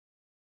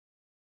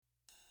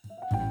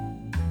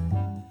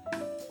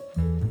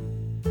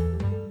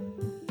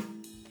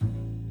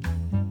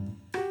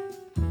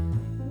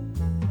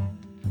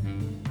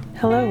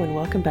Hello and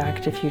welcome back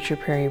to Future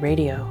Prairie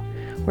Radio,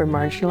 where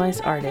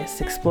marginalized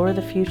artists explore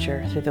the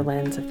future through the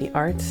lens of the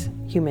arts,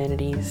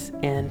 humanities,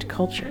 and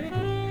culture.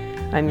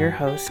 I'm your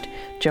host,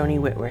 Joni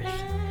Whitworth.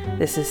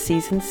 This is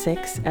Season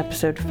 6,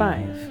 Episode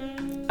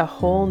 5, A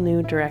Whole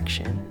New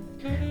Direction,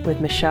 with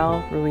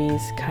Michelle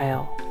Ruiz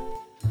Kyle.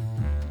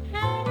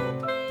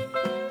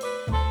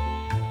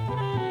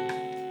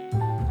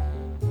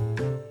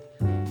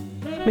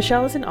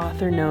 Michelle is an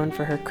author known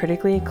for her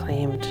critically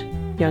acclaimed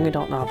young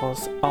adult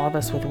novels, All of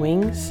Us with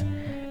Wings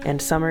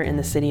and Summer in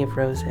the City of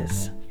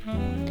Roses.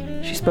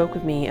 She spoke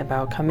with me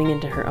about coming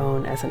into her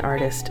own as an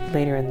artist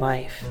later in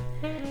life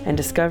and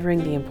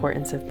discovering the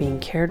importance of being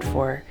cared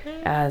for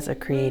as a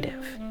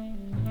creative.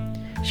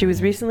 She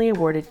was recently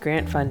awarded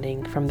grant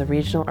funding from the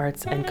Regional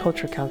Arts and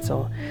Culture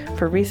Council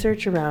for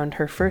research around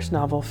her first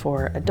novel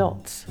for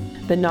adults.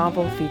 The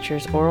novel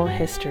features oral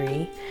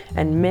history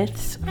and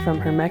myths from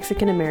her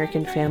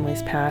Mexican-American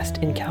family's past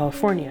in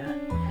California,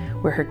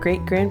 where her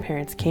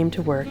great-grandparents came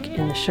to work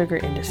in the sugar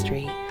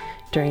industry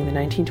during the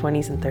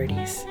 1920s and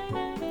 30s.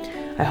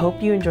 I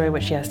hope you enjoy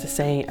what she has to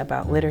say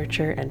about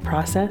literature and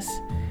process.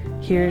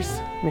 Here's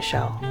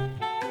Michelle.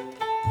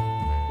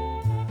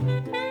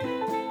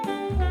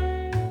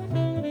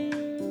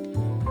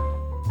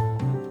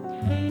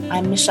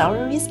 I'm Michelle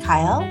Ruiz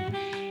Kyle,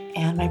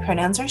 and my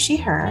pronouns are she,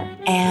 her,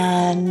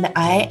 and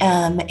I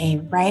am a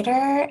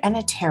writer and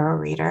a tarot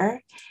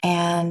reader,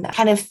 and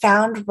kind of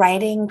found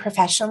writing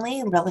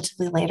professionally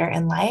relatively later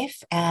in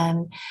life,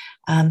 and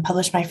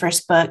published my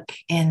first book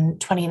in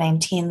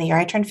 2019, the year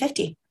I turned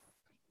 50.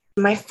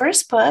 My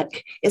first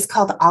book is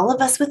called All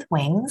of Us with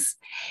Wings,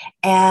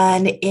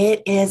 and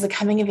it is a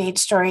coming-of-age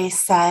story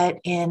set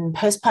in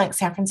post-punk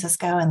San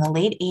Francisco in the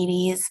late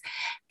 80s,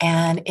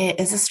 and it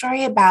is a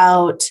story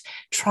about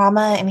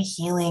trauma and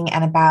healing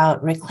and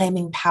about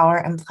reclaiming power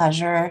and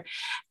pleasure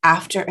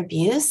after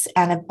abuse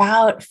and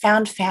about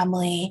found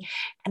family,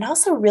 and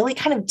also really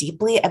kind of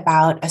deeply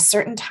about a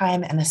certain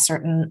time and a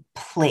certain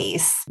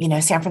place. You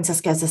know, San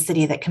Francisco is a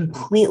city that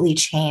completely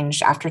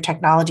changed after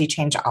technology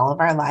changed all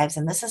of our lives,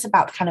 and this is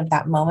about kind of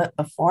that moment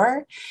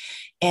before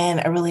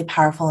in a really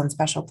powerful and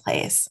special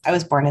place. I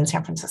was born in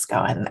San Francisco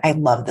and I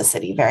love the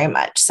city very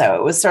much, so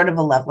it was sort of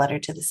a love letter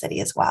to the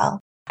city as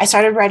well. I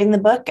started writing the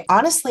book,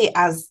 honestly,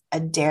 as a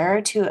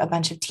dare to a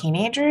bunch of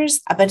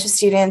teenagers. A bunch of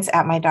students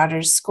at my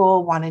daughter's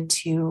school wanted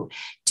to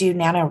do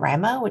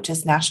NaNoWriMo, which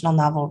is National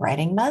Novel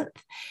Writing Month.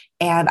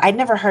 And I'd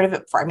never heard of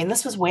it before. I mean,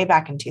 this was way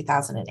back in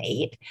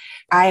 2008.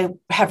 I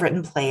have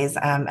written plays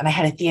and I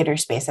had a theater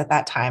space at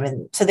that time.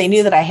 And so they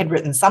knew that I had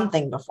written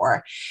something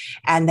before.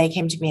 And they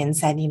came to me and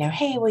said, you know,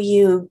 hey, will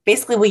you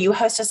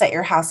host us at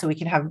your house so we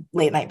can have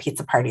late night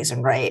pizza parties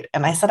and write?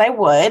 And I said I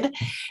would.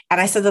 And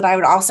I said that I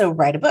would also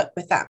write a book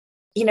with them.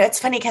 You know, it's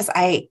funny because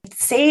I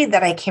say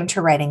that I came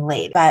to writing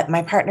late, but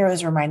my partner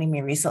was reminding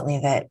me recently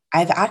that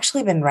I've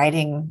actually been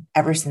writing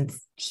ever since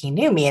he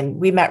knew me, and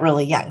we met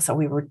really young. So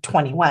we were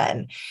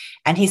 21.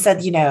 And he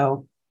said, you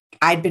know,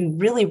 I'd been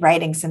really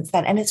writing since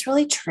then. And it's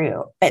really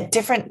true. But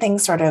different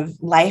things, sort of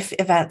life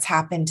events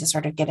happen to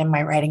sort of get in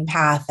my writing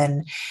path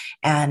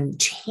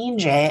and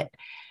change it.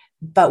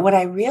 But what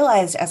I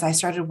realized as I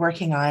started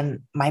working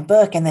on my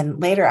book, and then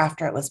later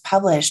after it was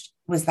published,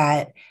 was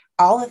that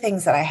all the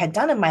things that I had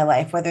done in my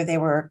life, whether they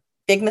were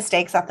big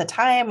mistakes at the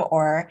time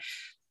or,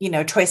 you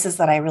know, choices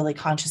that I really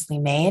consciously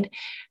made,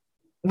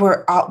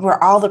 were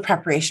all the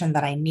preparation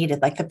that I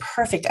needed, like the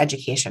perfect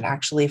education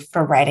actually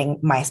for writing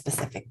my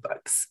specific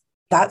books.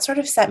 That sort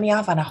of set me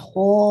off on a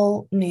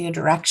whole new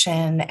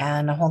direction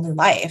and a whole new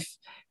life,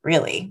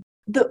 really.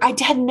 I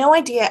had no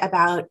idea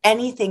about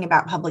anything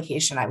about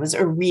publication. I was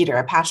a reader,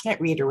 a passionate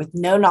reader with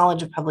no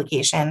knowledge of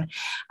publication.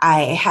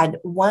 I had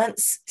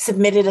once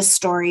submitted a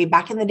story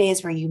back in the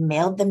days where you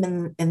mailed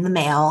them in the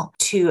mail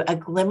to a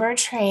Glimmer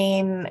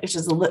Train, which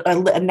is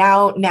a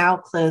now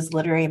closed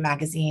literary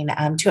magazine,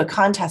 to a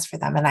contest for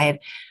them. And I had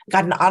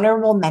got an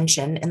honorable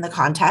mention in the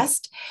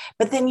contest.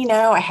 But then, you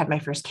know, I had my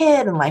first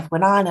kid and life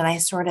went on, and I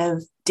sort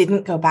of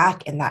didn't go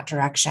back in that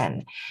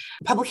direction.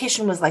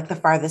 Publication was like the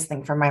farthest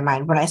thing from my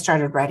mind when I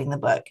started writing the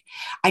book.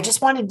 I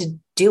just wanted to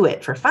do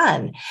it for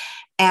fun.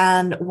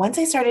 And once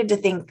I started to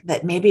think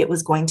that maybe it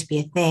was going to be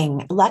a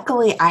thing,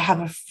 luckily I have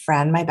a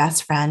friend, my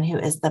best friend, who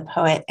is the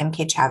poet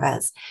M.K.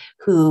 Chavez,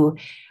 who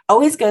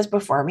always goes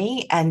before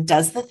me and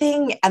does the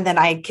thing. And then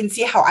I can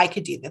see how I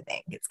could do the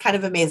thing. It's kind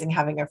of amazing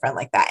having a friend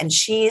like that. And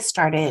she had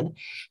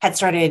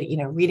started, you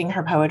know, reading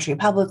her poetry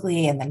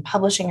publicly and then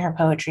publishing her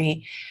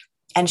poetry.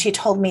 And she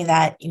told me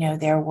that, you know,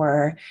 there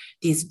were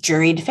these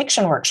juried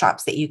fiction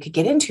workshops that you could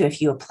get into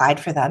if you applied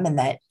for them, and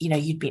that, you know,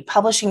 you'd be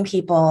publishing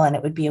people and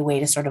it would be a way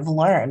to sort of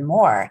learn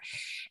more.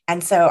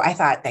 And so I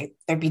thought that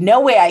there'd be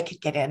no way I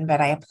could get in, but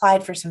I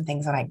applied for some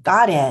things and I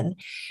got in.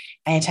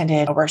 I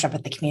attended a workshop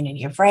at the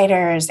Community of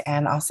Writers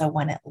and also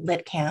one at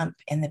Lit Camp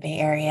in the Bay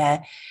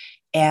Area,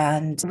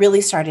 and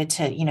really started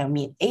to, you know,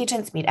 meet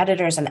agents, meet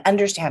editors, and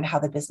understand how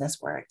the business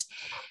worked.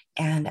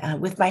 And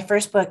with my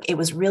first book, it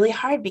was really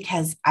hard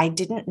because I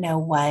didn't know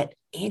what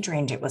age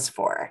range it was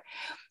for.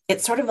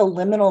 It's sort of a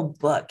liminal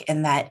book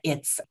in that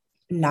it's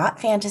not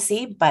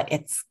fantasy, but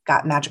it's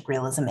got magic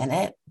realism in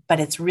it, but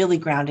it's really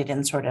grounded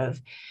in sort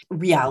of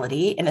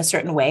reality in a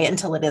certain way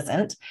until it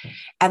isn't.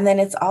 And then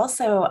it's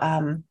also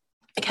a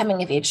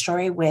coming of age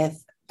story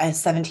with a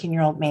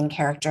 17-year-old main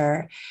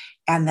character.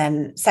 And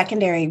then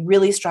secondary,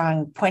 really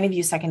strong point of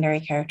view secondary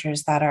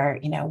characters that are,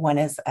 one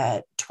is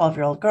a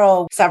 12-year-old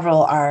girl,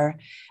 several are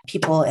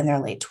people in their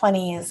late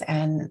 20s,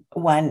 and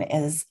one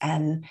is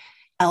an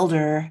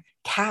elder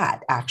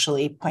cat,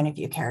 actually, point of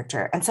view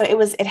character. And so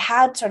it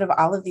had sort of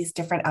all of these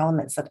different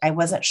elements that I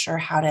wasn't sure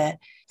how to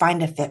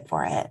find a fit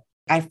for it.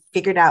 I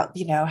figured out,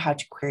 how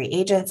to query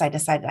agents. I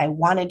decided I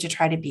wanted to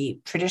try to be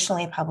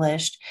traditionally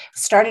published,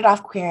 started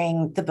off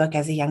querying the book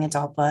as a young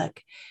adult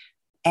book,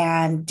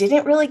 and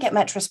didn't really get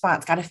much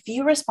response. Got a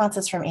few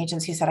responses from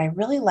agents who said, I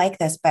really like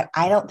this, but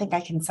I don't think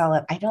I can sell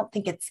it. I don't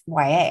think it's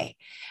YA.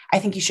 I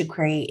think you should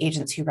query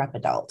agents who rep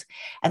adult.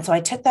 And so I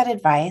took that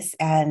advice,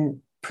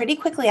 and pretty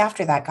quickly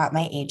after that got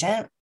my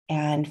agent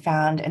and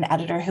found an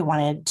editor who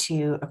wanted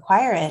to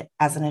acquire it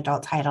as an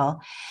adult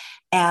title.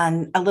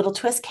 And a little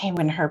twist came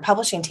when her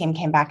publishing team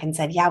came back and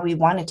said, yeah, we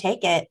want to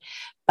take it,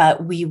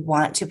 but we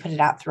want to put it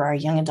out through our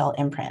young adult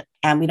imprint.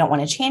 And we don't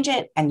want to change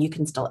it. And you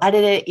can still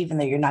edit it, even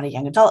though you're not a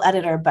young adult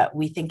editor, but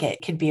we think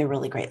it could be a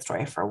really great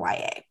story for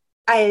YA.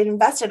 I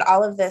invested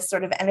all of this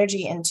sort of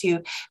energy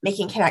into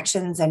making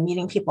connections and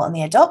meeting people in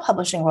the adult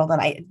publishing world.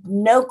 And I had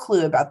no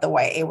clue about the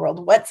YA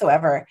world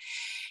whatsoever.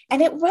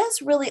 And it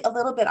was really a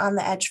little bit on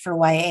the edge for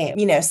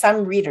YA.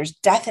 Some readers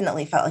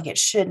definitely felt like it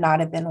should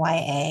not have been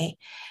YA,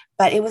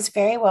 but it was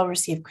very well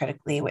received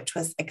critically, which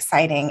was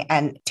exciting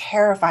and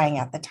terrifying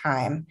at the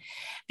time,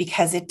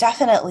 because it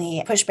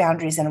definitely pushed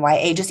boundaries in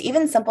YA. Just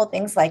even simple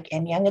things like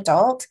in young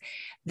adult,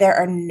 there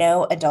are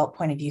no adult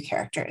point of view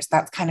characters.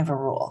 That's kind of a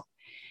rule.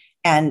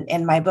 And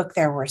in my book,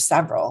 there were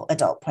several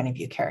adult point of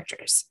view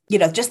characters,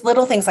 just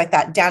little things like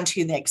that, down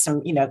to like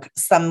some,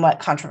 somewhat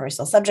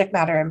controversial subject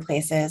matter in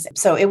places.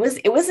 So it was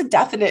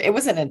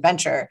an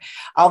adventure,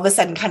 all of a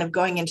sudden kind of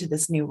going into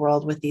this new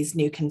world with these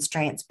new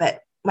constraints. But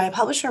my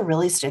publisher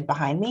really stood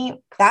behind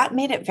me. That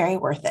made it very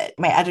worth it.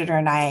 My editor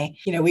and I,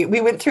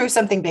 we went through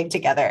something big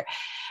together.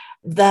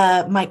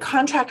 My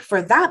contract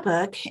for that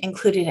book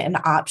included an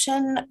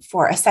option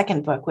for a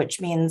second book, which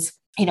means,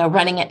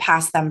 running it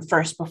past them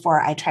first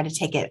before I try to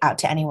take it out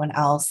to anyone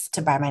else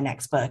to buy my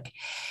next book.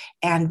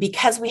 And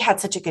because we had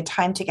such a good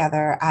time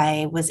together,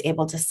 I was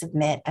able to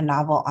submit a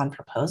novel on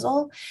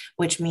proposal,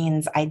 which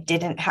means I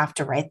didn't have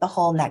to write the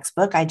whole next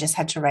book. I just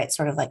had to write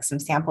sort of like some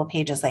sample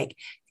pages. Like,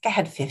 I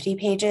had 50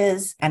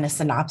 pages and a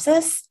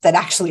synopsis that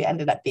actually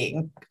ended up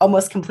being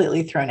almost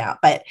completely thrown out.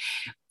 But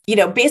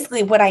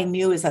basically what I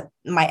knew is that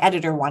my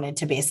editor wanted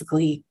to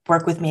basically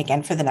work with me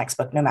again for the next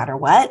book, no matter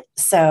what.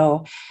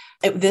 So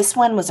this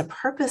one was a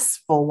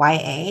purposeful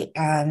YA,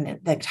 and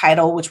the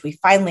title, which we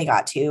finally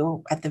got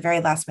to at the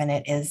very last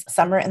minute, is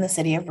Summer in the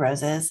City of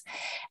Roses.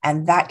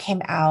 And that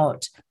came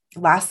out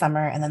last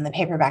summer. And then the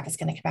paperback is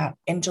going to come out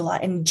in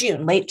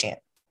June, late June.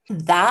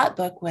 That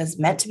book was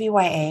meant to be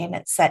YA, and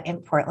it's set in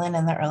Portland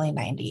in the early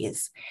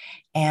 90s.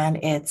 And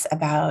it's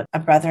about a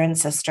brother and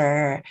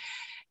sister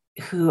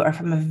who are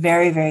from a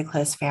very, very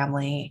close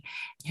family,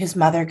 whose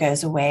mother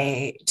goes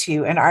away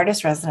to an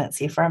artist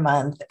residency for a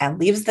month and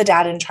leaves the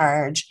dad in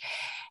charge.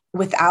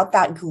 Without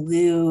that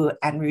glue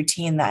and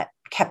routine that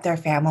kept their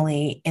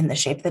family in the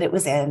shape that it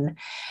was in,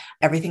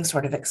 everything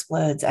sort of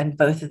explodes. And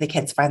both of the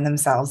kids find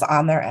themselves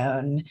on their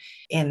own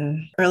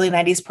in early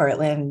 90s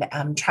Portland,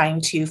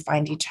 trying to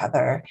find each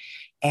other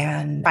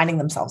and finding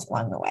themselves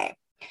along the way.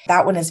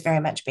 That one is very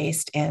much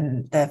based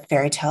in the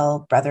fairy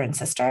tale Brother and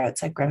Sister.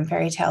 It's a Grimm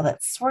fairy tale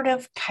that's sort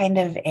of kind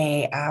of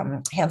a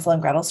Hansel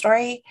and Gretel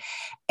story,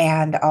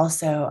 and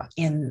also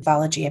in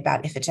mythology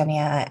about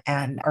Iphigenia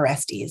and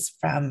Orestes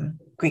from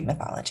Greek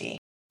mythology.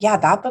 Yeah,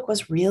 that book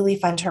was really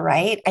fun to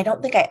write. I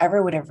don't think I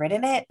ever would have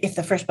written it if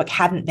the first book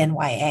hadn't been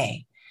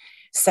YA.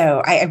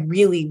 So I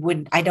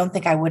don't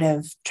think I would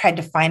have tried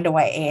to find a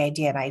YA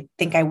idea, and I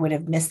think I would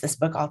have missed this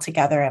book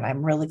altogether, and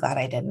I'm really glad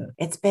I didn't.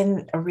 It's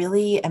been a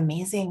really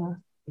amazing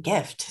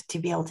gift to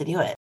be able to do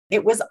it.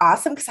 It was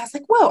awesome because I was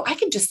like, whoa, I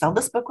can just sell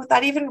this book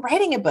without even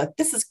writing a book.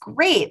 This is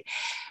great.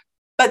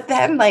 But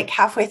then like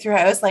halfway through,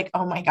 I was like,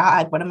 oh my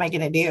God, what am I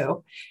going to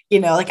do?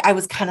 I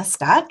was kind of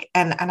stuck,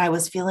 and I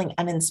was feeling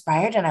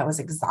uninspired, and I was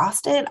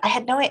exhausted. I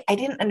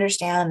didn't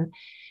understand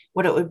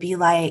what it would be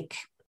like.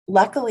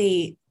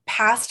 Luckily,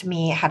 past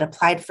me had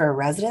applied for a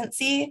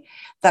residency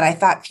that I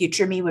thought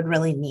future me would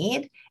really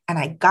need, and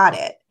I got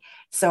it.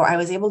 So I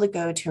was able to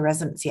go to a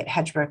residency at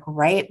Hedgebrook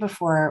right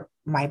before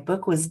my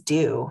book was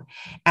due,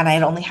 and I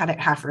had only had it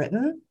half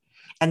written.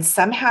 And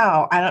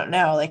somehow, I don't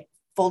know, like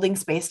folding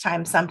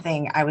space-time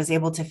something, I was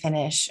able to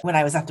finish when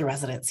I was at the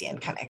residency,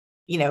 and kind of,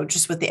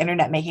 just with the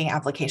internet making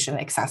application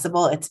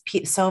accessible,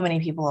 so many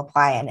people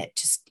apply, and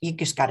you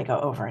just got to go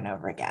over and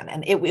over again.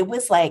 And it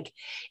was like,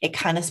 it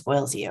kind of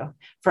spoils you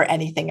for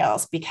anything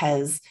else,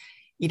 because,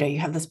 you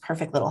have this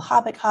perfect little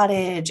Hobbit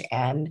cottage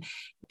and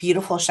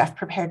beautiful chef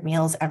prepared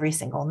meals every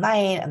single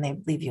night, and they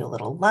leave you a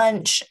little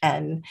lunch.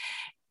 And,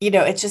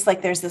 it's just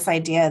like, there's this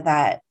idea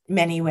that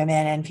many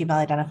women and female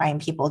identifying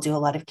people do a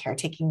lot of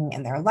caretaking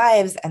in their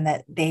lives, and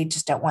that they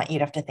just don't want you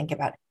to have to think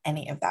about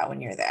any of that when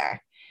you're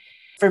there.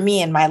 For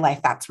me in my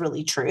life, that's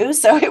really true.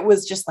 So it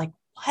was just like,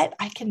 what?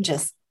 I can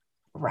just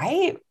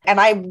write. And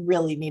I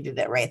really needed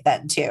it right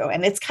then too.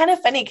 And it's kind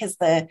of funny because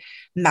the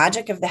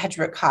magic of the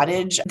Hedgebrook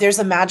Cottage, there's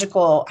a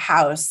magical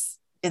house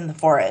in the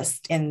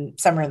forest in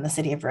Summer in the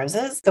City of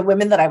Roses. The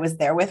women that I was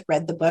there with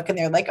read the book and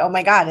they're like, oh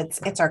my God,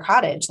 it's our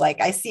cottage.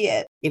 Like I see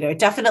it, it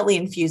definitely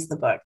infused the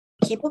book.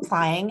 Keep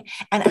applying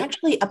and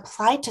actually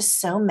apply to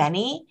so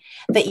many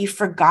that you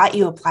forgot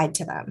you applied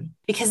to them.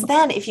 Because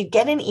then if you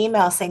get an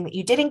email saying that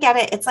you didn't get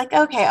it, it's like,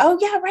 okay, oh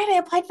yeah, right, I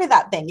applied for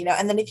that thing,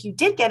 And then if you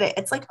did get it,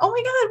 it's like, oh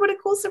my God, what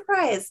a cool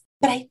surprise.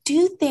 But I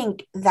do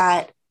think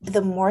that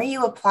the more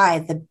you apply,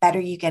 the better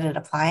you get at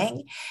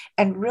applying.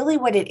 And really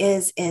what it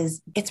is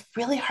it's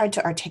really hard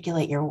to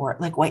articulate your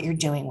work, like what you're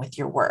doing with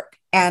your work.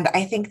 And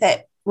I think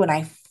that when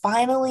I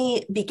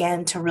finally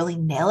began to really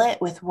nail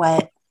it with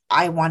what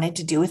I wanted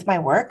to do with my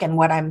work and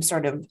what I'm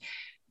sort of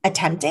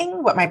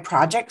attempting, what my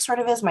project sort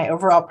of is, my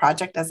overall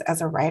project as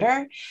a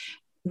writer,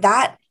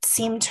 that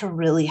seemed to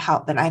really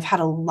help. And I've had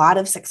a lot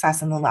of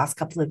success in the last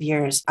couple of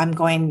years. I'm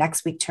going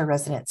next week to a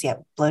residency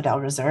at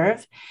Bloedel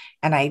Reserve.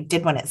 And I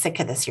did one at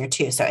Sitka this year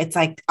too. So it's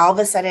like all of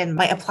a sudden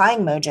my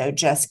applying mojo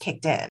just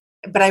kicked in.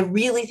 But I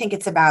really think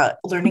it's about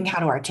learning how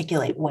to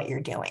articulate what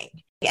you're doing.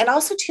 And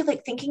also too,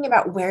 like thinking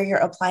about where you're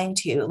applying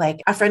to.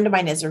 Like a friend of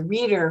mine is a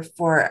reader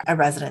for a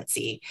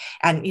residency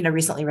and,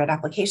 recently read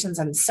applications,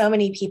 and so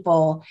many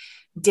people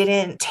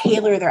didn't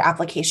tailor their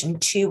application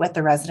to what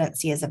the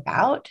residency is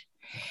about.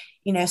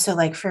 So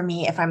like for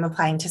me, if I'm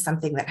applying to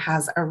something that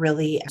has a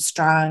really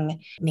strong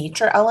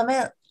nature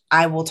element,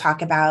 I will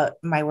talk about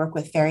my work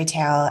with fairy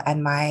tale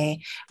and my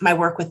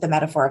work with the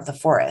metaphor of the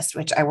forest,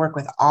 which I work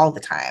with all the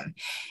time.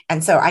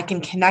 And so I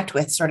can connect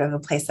with sort of a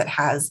place that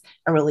has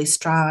a really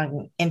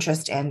strong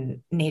interest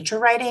in nature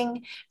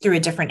writing through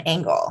a different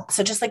angle.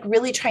 So just like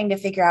really trying to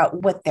figure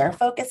out what their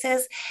focus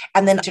is,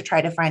 and then to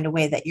try to find a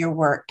way that your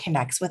work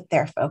connects with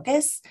their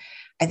focus.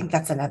 I think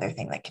that's another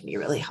thing that can be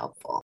really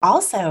helpful.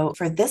 Also,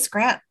 for this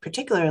grant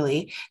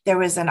particularly, there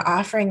was an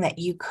offering that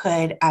you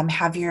could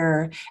have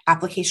your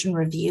application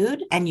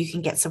reviewed and you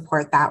can get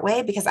support that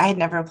way, because I had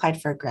never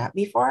applied for a grant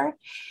before.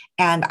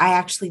 And I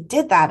actually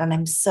did that. And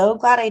I'm so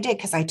glad I did,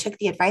 because I took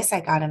the advice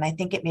I got and I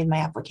think it made my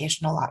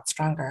application a lot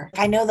stronger.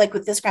 I know like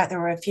with this grant, there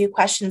were a few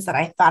questions that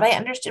I thought I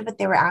understood what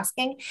they were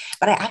asking,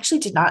 but I actually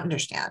did not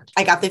understand.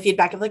 I got the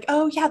feedback of like,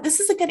 oh yeah, this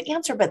is a good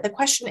answer, but the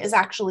question is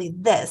actually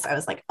this. I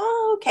was like,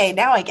 oh, okay,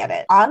 now I get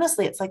it.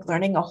 Honestly, it's like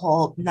learning a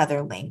whole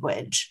nother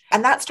language.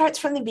 And that starts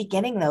from the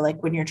beginning though.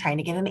 Like when you're trying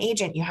to get an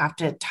agent, you have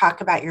to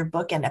talk about your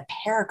book in a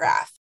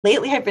paragraph.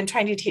 Lately, I've been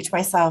trying to teach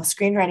myself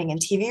screenwriting and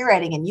TV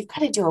writing, and you've got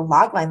to do a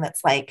log line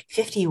that's like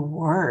 50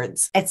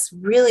 words. It's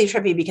really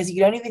trippy because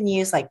you don't even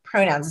use like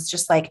pronouns. It's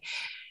just like,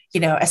 a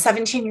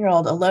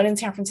 17-year-old alone in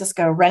San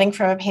Francisco running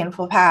from a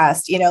painful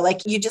past,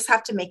 like you just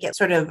have to make it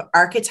sort of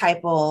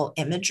archetypal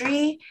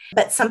imagery,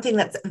 but something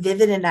that's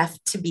vivid enough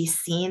to be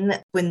seen.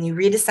 When you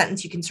read a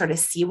sentence, you can sort of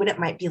see what it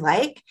might be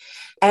like.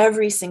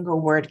 Every single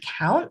word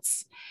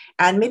counts.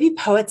 And maybe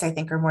poets, I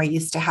think, are more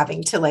used to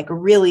having to like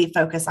really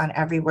focus on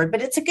every word,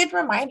 but it's a good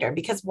reminder,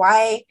 because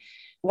why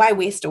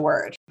waste a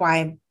word?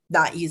 Why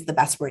not use the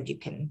best word you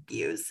can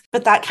use?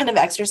 But that kind of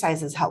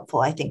exercise is helpful,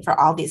 I think, for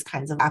all these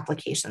kinds of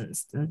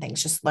applications and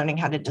things, just learning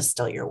how to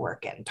distill your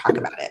work and talk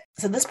about it.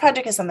 So this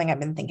project is something I've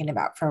been thinking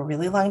about for a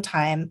really long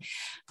time.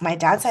 My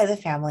dad's side of the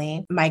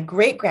family, my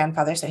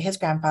great-grandfather, so his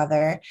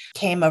grandfather,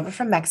 came over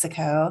from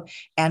Mexico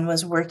and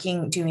was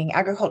doing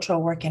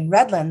agricultural work in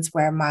Redlands,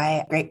 where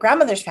my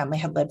great-grandmother's family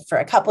had lived for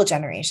a couple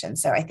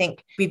generations. So I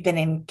think we've been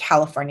in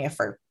California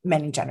for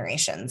many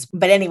generations.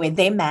 But anyway,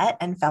 they met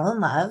and fell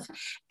in love,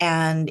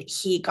 and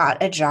he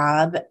got a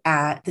job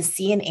at the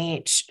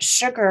C&H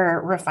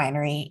sugar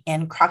refinery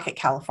in Crockett,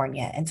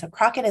 California. And so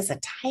Crockett is a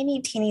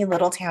tiny, teeny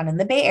little town in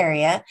the Bay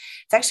Area.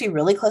 It's actually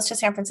really close to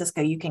San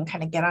Francisco. You can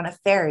kind of get on a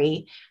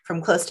ferry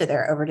from close to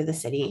there over to the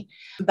city.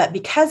 But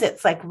because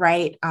it's like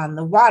right on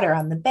the water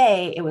on the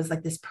bay, it was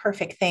like this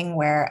perfect thing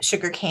where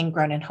sugarcane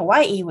grown in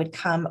Hawaii would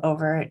come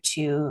over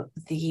to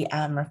the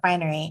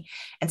refinery.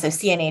 And so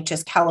C&H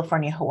is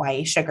California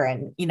Hawaii sugar.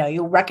 And,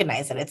 you'll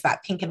recognize it. It's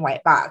that pink and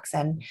white box.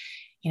 And,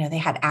 they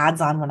had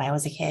ads on when I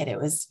was a kid. It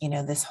was,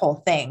 this whole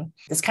thing,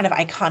 this kind of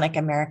iconic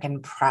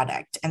American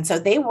product. And so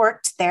they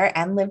worked there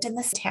and lived in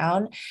this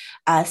town.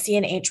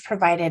 C&H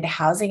provided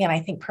housing, and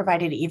I think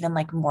provided even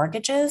like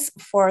mortgages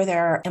for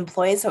their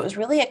employees. So it was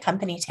really a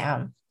company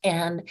town.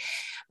 And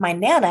my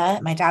Nana,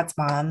 my dad's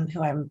mom,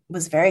 who I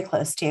was very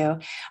close to,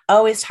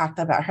 always talked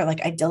about her like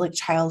idyllic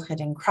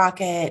childhood in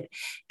Crockett,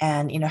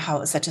 and, how it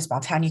was such a small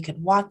town, you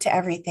could walk to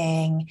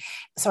everything.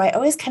 So I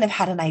always kind of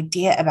had an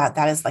idea about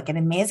that as like an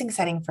amazing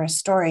setting for a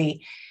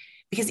story,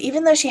 because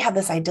even though she had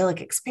this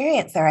idyllic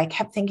experience there, I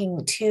kept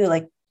thinking too,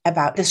 like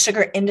about the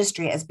sugar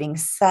industry as being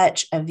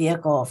such a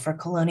vehicle for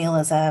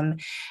colonialism,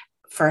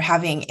 for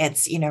having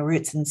its,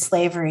 roots in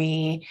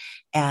slavery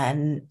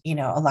and,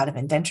 a lot of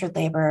indentured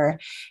labor,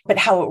 but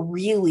how it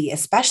really,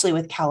 especially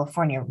with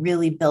California,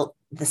 really built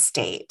the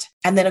state.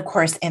 And then, of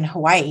course, in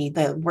Hawaii,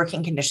 the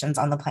working conditions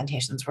on the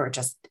plantations were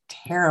just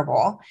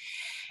terrible.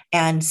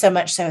 And so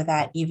much so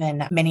that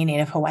even many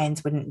Native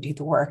Hawaiians wouldn't do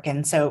the work.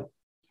 And so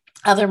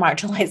other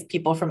marginalized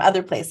people from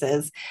other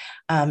places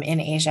in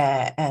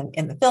Asia and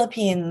in the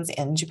Philippines,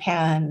 in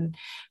Japan,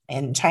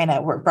 in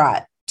China were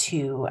brought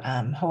to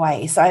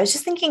Hawaii. So I was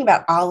just thinking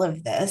about all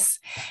of this.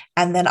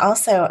 And then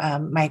also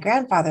my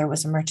grandfather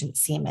was a merchant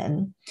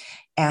seaman,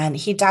 and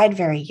he died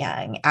very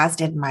young, as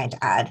did my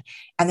dad.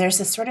 And there's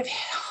this sort of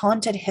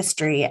haunted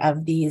history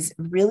of these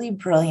really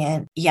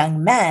brilliant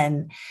young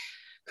men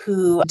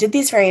who did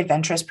these very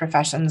adventurous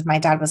professions. My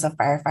dad was a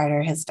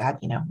firefighter, his dad,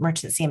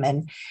 merchant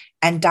seaman,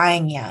 and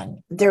dying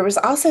young. There was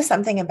also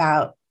something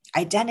about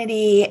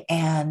identity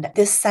and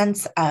this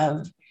sense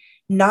of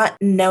not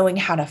knowing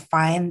how to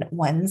find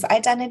one's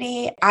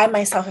identity. I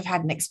myself have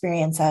had an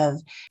experience of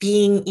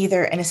being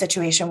either in a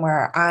situation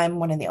where I'm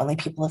one of the only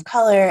people of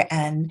color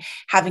and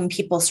having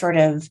people sort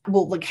of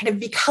kind of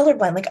be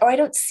colorblind, like, oh, I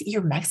don't see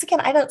you're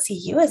Mexican. I don't see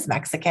you as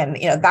Mexican,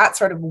 that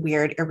sort of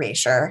weird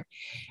erasure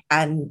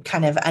and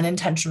kind of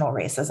unintentional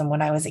racism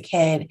when I was a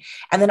kid.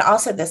 And then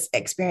also this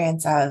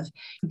experience of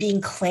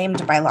being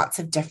claimed by lots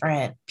of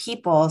different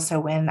people. So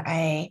when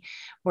I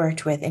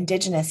worked with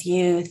Indigenous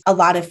youth, a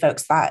lot of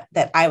folks thought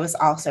that I was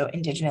also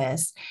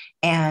Indigenous.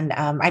 And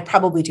I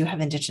probably do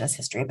have Indigenous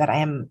history, but I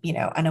am,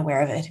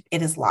 unaware of it.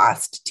 It is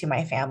lost to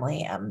my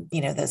family,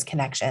 those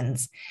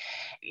connections.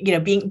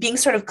 Being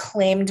sort of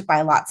claimed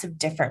by lots of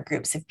different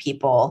groups of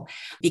people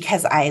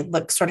because I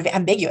look sort of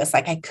ambiguous.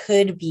 Like I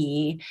could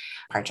be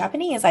part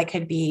Japanese, I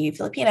could be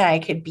Filipina, I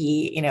could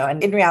be,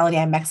 and in reality,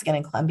 I'm Mexican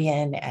and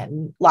Colombian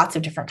and lots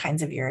of different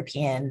kinds of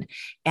European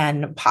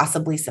and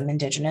possibly some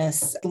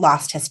Indigenous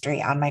lost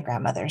history on my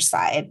grandmother's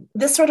side.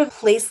 This sort of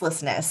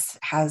placelessness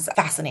has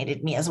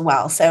fascinated me as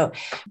well. So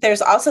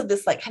there's also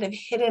this like kind of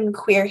hidden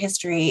queer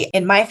history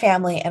in my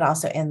family and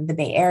also in the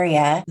Bay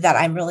Area that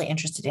I'm really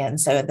interested in.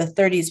 So the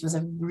 30s was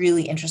a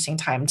really interesting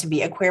time to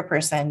be a queer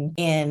person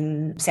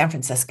in San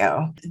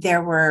Francisco.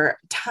 There were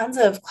tons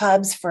of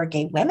clubs for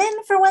gay women,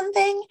 for one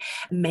thing.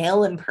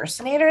 Male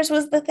impersonators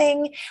was the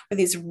thing, where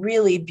these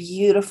really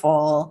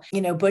beautiful,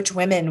 butch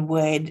women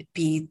would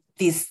be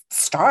these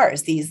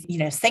stars, these,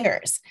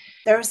 singers.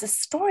 There was a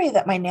story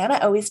that my Nana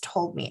always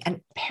told me,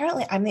 and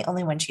apparently I'm the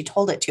only one she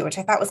told it to, which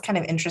I thought was kind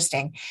of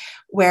interesting,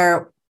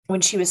 where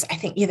when she was, I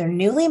think, either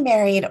newly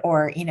married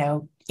or,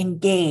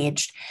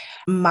 engaged,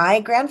 my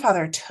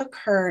grandfather took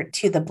her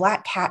to the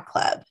Black Cat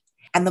Club.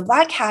 And the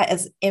Black Cat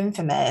is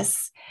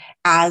infamous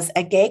as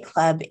a gay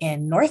club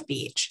in North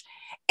Beach.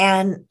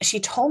 And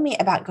she told me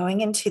about going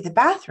into the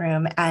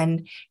bathroom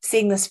and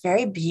seeing this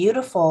very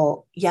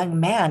beautiful young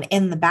man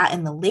in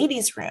the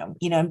ladies' room,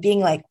 and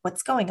being like,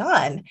 what's going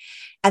on?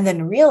 And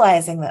then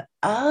realizing that,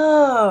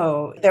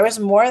 oh, there was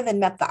more than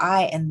met the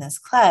eye in this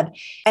club.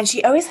 And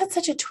she always had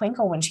such a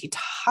twinkle when she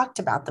talked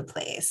about the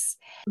place.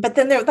 But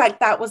then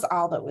that was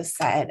all that was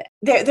said.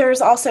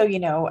 There's also,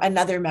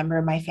 another member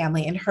of my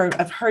family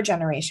of her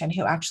generation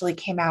who actually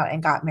came out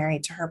and got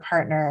married to her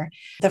partner.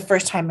 The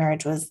first time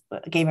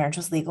gay marriage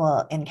was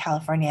legal in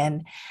California.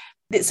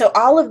 And so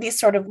all of these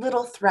sort of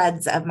little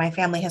threads of my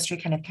family history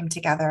kind of come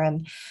together.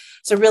 And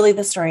so really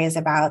the story is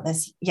about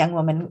this young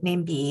woman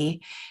named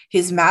Bee,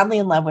 who's madly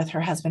in love with her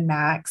husband,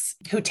 Max,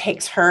 who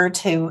takes her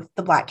to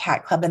the Black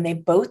Cat Club. And they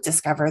both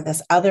discover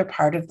this other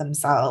part of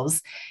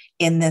themselves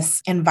in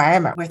this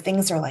environment where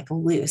things are like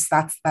loose.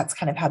 That's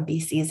kind of how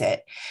Bee sees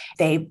it.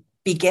 They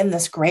begin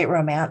this great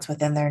romance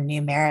within their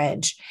new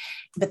marriage.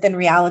 But then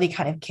reality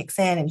kind of kicks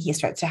in and he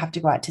starts to have to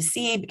go out to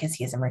sea because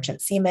he's a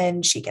merchant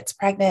seaman. She gets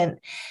pregnant,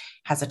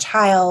 has a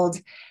child.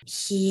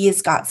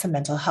 He's got some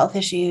mental health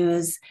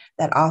issues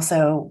that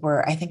also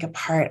were, I think, a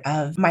part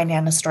of my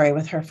Nana's story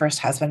with her first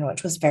husband,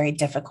 which was very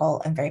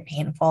difficult and very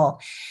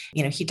painful.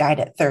 He died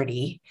at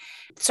 30.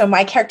 So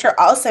my character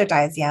also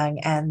dies young.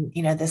 And,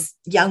 this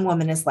young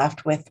woman is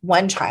left with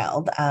one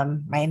child.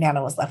 My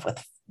Nana was left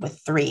with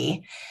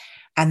 3.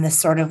 And this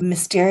sort of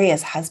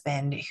mysterious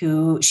husband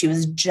who she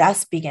was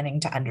just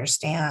beginning to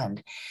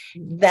understand.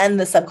 Then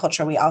the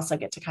subculture we also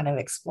get to kind of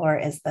explore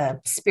is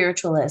the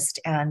spiritualist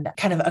and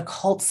kind of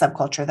occult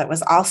subculture that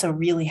was also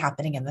really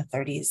happening in the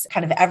 30s,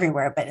 kind of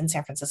everywhere. But in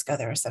San Francisco,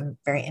 there were some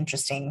very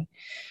interesting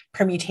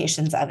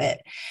permutations of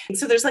it.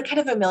 So there's like kind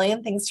of a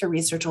million things to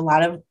research, a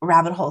lot of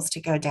rabbit holes to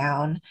go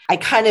down. I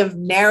kind of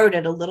narrowed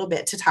it a little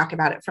bit to talk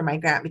about it for my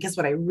grant, because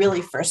what I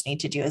really first need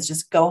to do is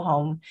just go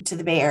home to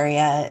the Bay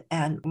Area.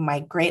 And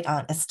my great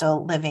aunt is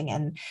still living,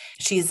 and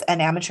she's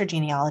an amateur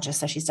genealogist.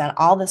 So she's done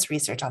all this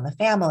research on the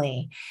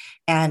family.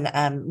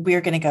 And we're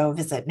going to go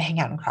visit and hang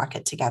out in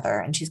Crockett together.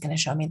 And she's going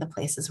to show me the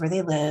places where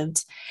they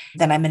lived.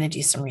 Then I'm going to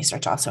do some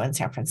research also in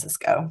San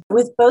Francisco.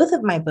 With both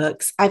of my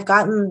books, I've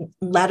gotten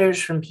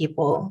letters from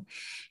people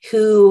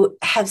who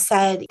have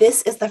said,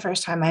 this is the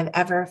first time I've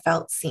ever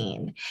felt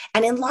seen.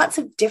 And in lots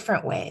of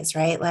different ways,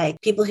 right? Like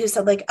people who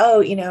said like,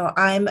 oh,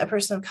 I'm a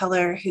person of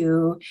color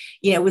who,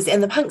 was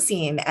in the punk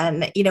scene.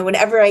 And,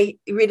 whenever I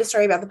read a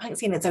story about the punk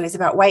scene, it's always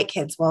about white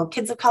kids. Well,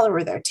 kids of color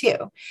were there too.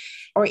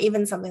 Or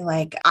even something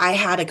like, I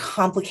had a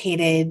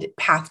complicated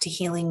path to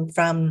healing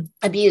from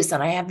abuse,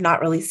 and I have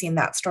not really seen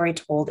that story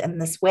told in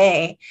this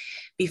way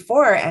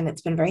before, and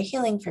it's been very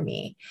healing for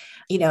me.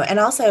 And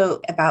also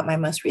about my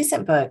most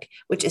recent book,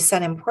 which is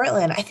set in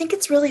Portland, I think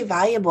it's really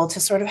valuable to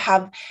sort of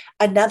have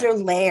another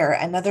layer,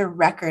 another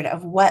record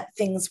of what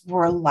things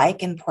were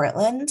like in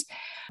Portland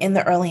in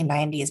the early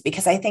 90s,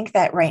 because I think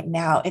that right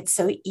now it's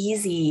so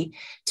easy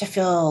to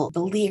feel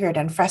beleaguered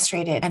and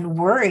frustrated and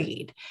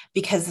worried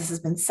because this has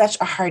been such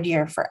a hard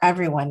year for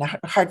everyone,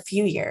 a hard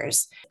few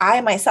years.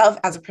 I myself,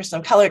 as a person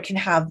of color, can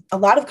have a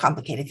lot of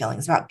complicated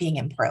feelings about being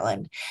in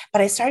Portland,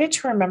 but I started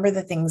to remember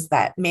the things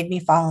that made me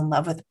fall in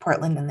love with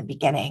Portland in the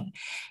beginning.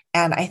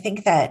 And I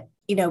think that,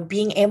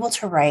 being able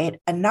to write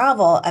a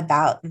novel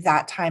about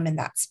that time in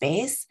that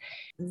space,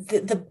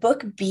 the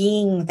book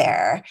being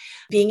there,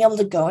 being able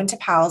to go into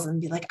Powell's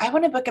and be like, I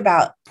want a book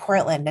about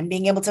Portland, and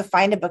being able to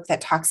find a book that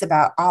talks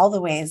about all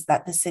the ways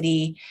that the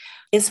city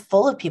is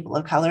full of people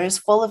of color, is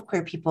full of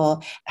queer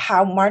people,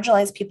 how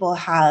marginalized people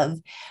have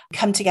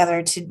come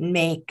together to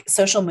make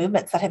social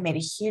movements that have made a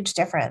huge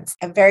difference.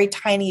 A very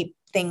tiny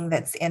thing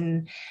that's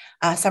in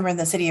Summer in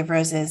the City of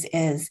Roses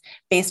is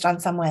based on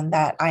someone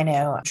that I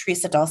know,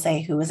 Teresa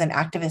Dulce, who was an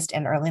activist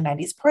in early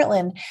 90s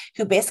Portland,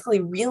 who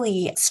basically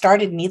really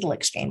started needle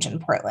exchange in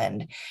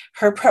Portland.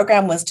 Her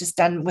program was just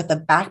done with a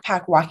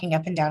backpack walking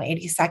up and down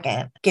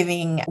 82nd,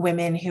 giving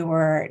women who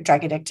were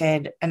drug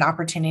addicted an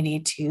opportunity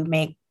to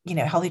make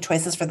healthy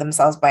choices for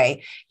themselves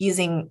by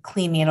using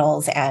clean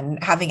needles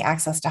and having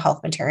access to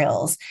health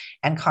materials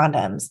and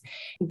condoms.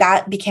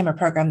 That became a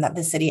program that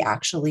the city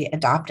actually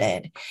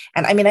adopted.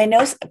 And I mean, I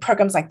know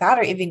programs like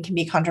that can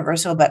be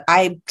controversial, but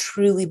I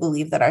truly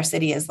believe that our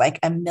city is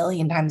like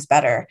 1,000,000 times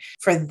better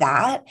for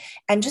that.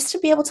 And just to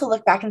be able to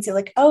look back and see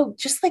like, oh,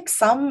 just like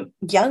some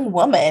young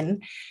woman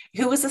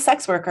who was a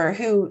sex worker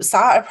who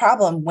saw a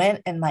problem,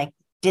 went and like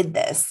did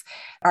this.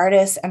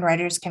 Artists and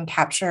writers can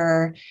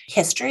capture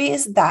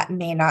histories that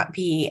may not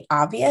be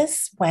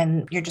obvious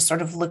when you're just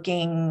sort of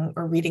looking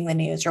or reading the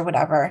news or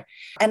whatever.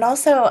 And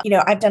also,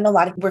 I've done a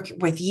lot of work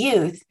with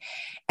youth,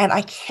 and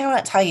I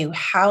cannot tell you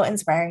how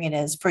inspiring it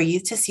is for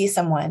youth to see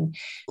someone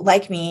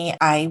like me.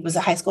 I was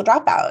a high school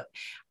dropout.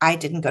 I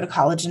didn't go to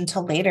college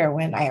until later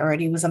when I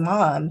already was a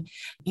mom.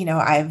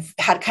 I've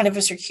had kind of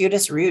a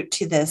circuitous route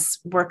to this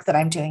work that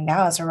I'm doing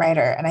now as a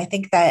writer. And I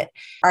think that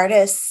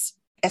artists,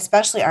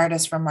 especially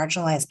artists from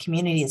marginalized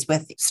communities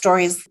with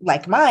stories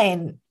like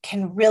mine,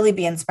 can really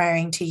be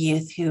inspiring to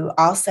youth who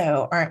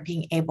also aren't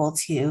being able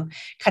to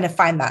kind of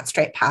find that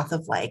straight path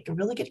of like a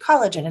really good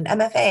college and an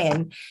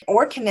MFA,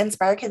 or can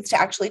inspire kids to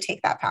actually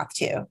take that path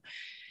too.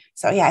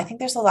 So yeah, I think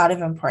there's a lot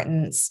of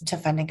importance to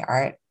funding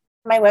art.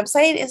 My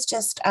website is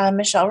just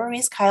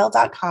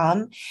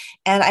michelleruizkyle.com.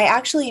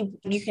 And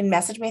you can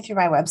message me through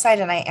my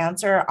website and I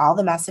answer all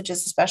the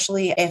messages,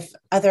 especially if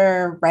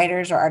other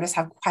writers or artists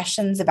have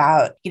questions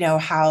about,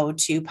 how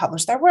to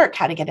publish their work,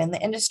 how to get in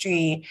the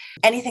industry,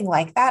 anything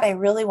like that. I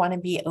really want to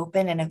be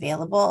open and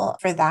available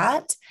for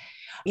that.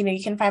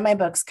 You can find my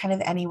books kind of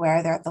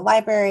anywhere. They're at the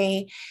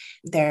library.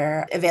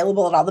 They're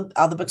available at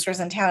all the bookstores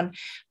in town.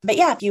 But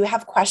yeah, if you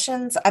have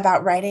questions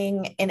about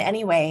writing in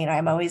any way,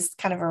 I'm always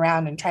kind of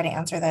around and try to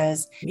answer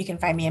those. You can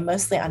find me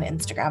mostly on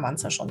Instagram, on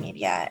social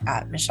media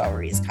at Michelle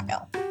Ruiz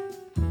Kyle.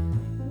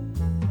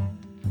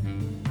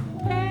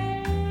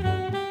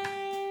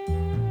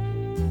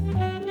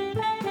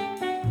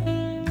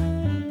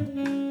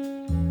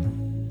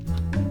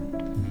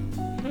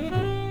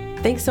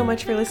 Thanks so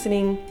much for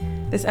listening.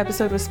 This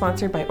episode was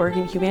sponsored by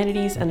Oregon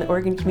Humanities and the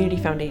Oregon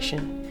Community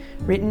Foundation.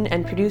 Written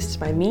and produced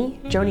by me,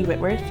 Joni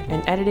Whitworth,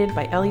 and edited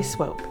by Ellie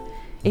Swope.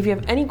 If you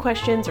have any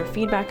questions or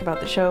feedback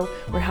about the show,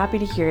 we're happy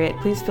to hear it.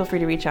 Please feel free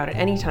to reach out at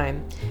any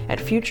time at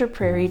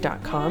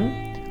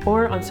futureprairie.com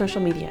or on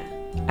social media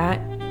at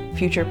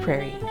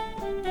futureprairie.